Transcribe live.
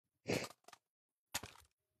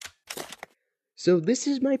So this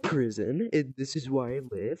is my prison. This is where I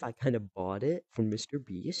live. I kind of bought it from Mr.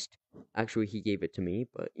 Beast. Actually, he gave it to me,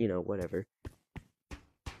 but you know, whatever.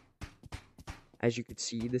 As you can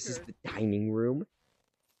see, this is Sure. the dining room.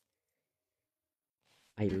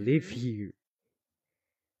 I live here.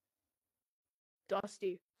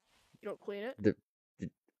 Dusty. You don't clean it?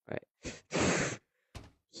 Alright.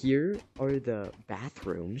 Here are the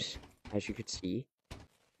bathrooms, as you can see.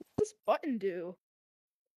 What's this button do?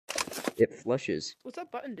 It flushes. What's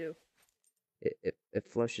that button do? It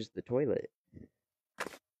flushes the toilet.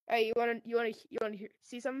 Hey, you wanna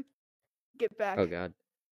see something? Get back. Oh god.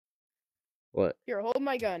 What? Here, hold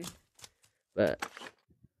my gun. But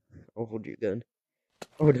I'll hold your gun.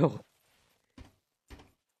 Oh no.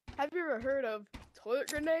 Have you ever heard of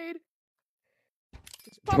toilet grenade?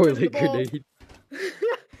 Just pop it in the Toilet bowl. grenade.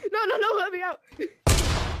 No, let me out.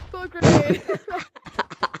 Toilet grenade.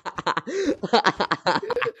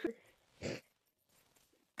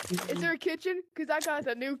 Is there a kitchen? Cause I got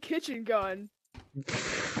the new kitchen gun.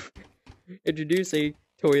 Introducing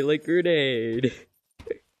toilet grenade.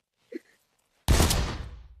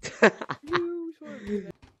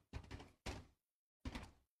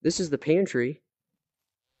 This is the pantry.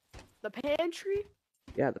 The pantry?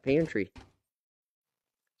 Yeah, the pantry.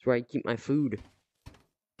 It's where I keep my food.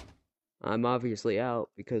 I'm obviously out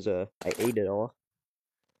because I ate it all.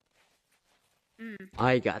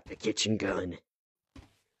 I got the kitchen gun.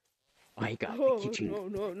 I got the kitchen.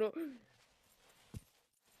 No.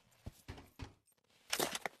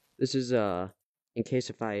 This is in case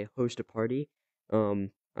if I host a party,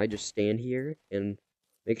 I just stand here and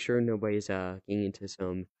make sure nobody's getting into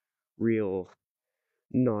some real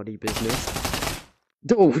naughty business.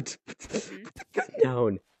 Don't put the gun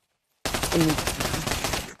down.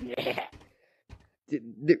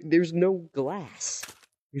 There's no glass.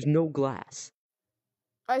 There's no glass.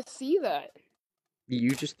 I see that.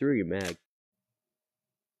 You just threw your mag.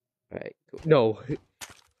 Alright, cool. No.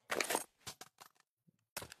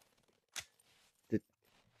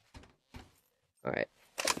 Alright.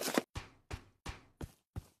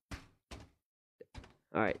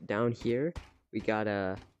 Alright, down here, we got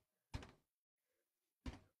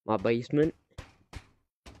my basement.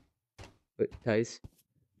 But, Tice.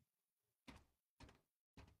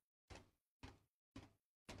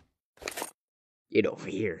 Get over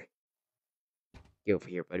here. Get over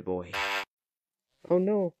here, buddy boy. Oh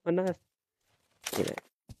no, enough. Yeah.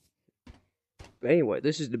 But anyway,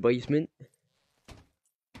 this is the basement. A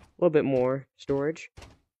little bit more storage.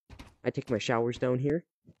 I take my showers down here.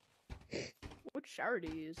 What shower do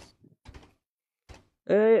you use?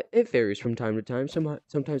 It varies from time to time.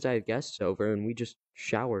 Sometimes I have guests over and we just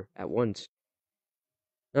shower at once.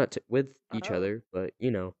 Not with each other, but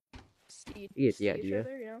you know. See Yeah, each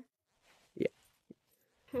other, you know? Yeah.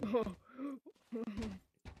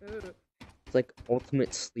 It's like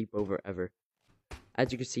ultimate sleepover ever.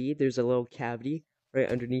 As you can see, there's a little cavity right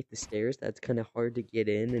underneath the stairs that's kind of hard to get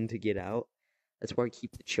in and to get out. That's where I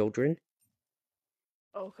keep the children.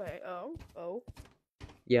 Okay, oh.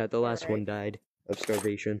 Yeah, the last one died of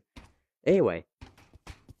starvation. Anyway,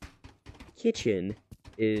 kitchen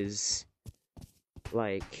is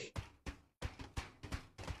like...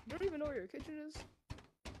 You don't even know where your kitchen is?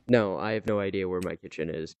 No, I have no idea where my kitchen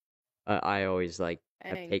is. I always like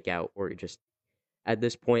have takeout or just... At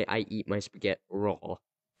this point, I eat my spaghetti raw.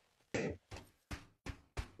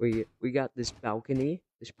 We got this balcony,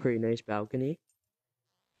 this pretty nice balcony.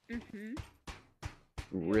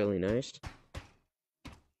 Really nice.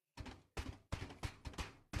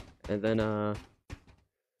 And then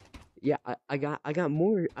yeah, I got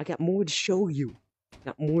more to show you.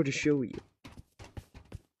 Got more to show you.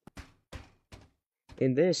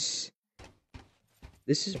 And this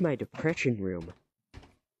is my depression room.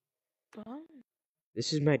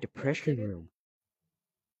 This is my depression room.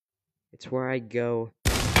 It's where I go.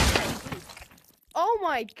 Oh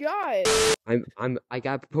my god! I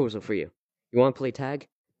got a proposal for you. You want to play tag?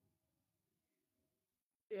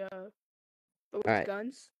 Yeah. But with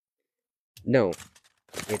guns? No.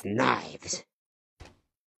 With knives.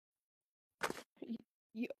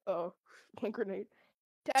 Oh, my grenade.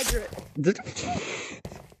 Tag it.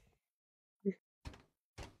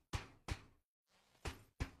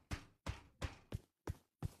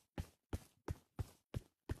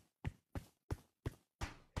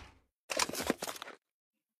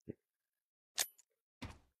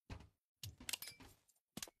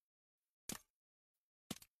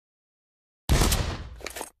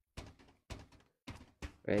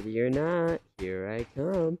 Ready or not, here I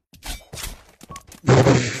come.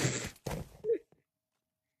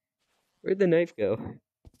 Where'd the knife go?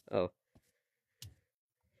 Oh.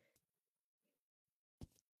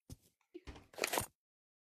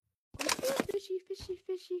 fishy, fishy,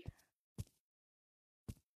 fishy.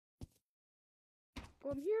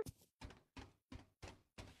 Oh, I'm here.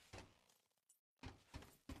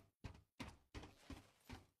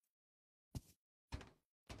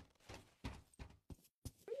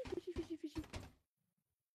 Fishy, fishy, fishy.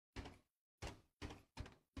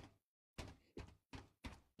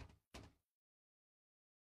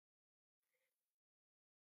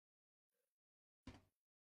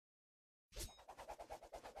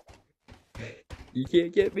 You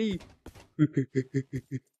can't get me. You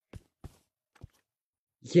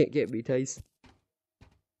can't get me, Tice.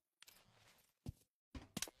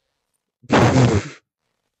 There's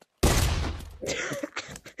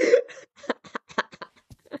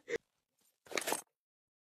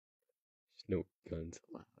no guns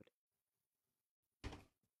allowed.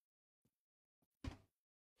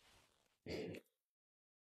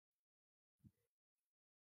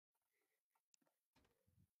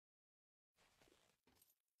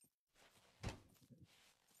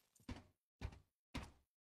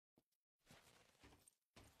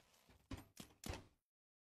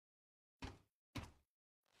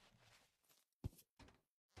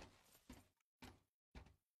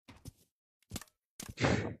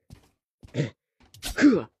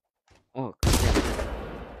 Oh, crap.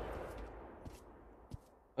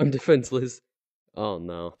 I'm defenseless. Oh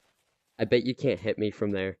no. I bet you can't hit me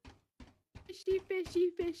from there. Fishy, fishy,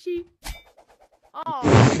 fishy.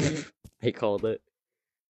 Oh, I called it.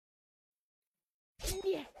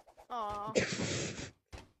 yeah. Aw.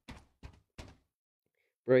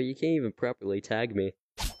 Bro, you can't even properly tag me.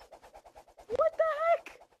 What the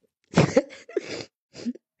heck?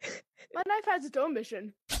 My knife has its own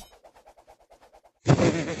mission.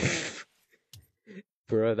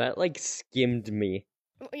 Bro, that like skimmed me.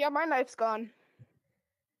 Yeah, my knife's gone.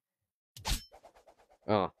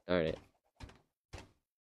 Oh, darn it.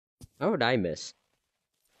 How would I miss?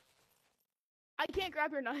 I can't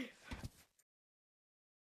grab your knife.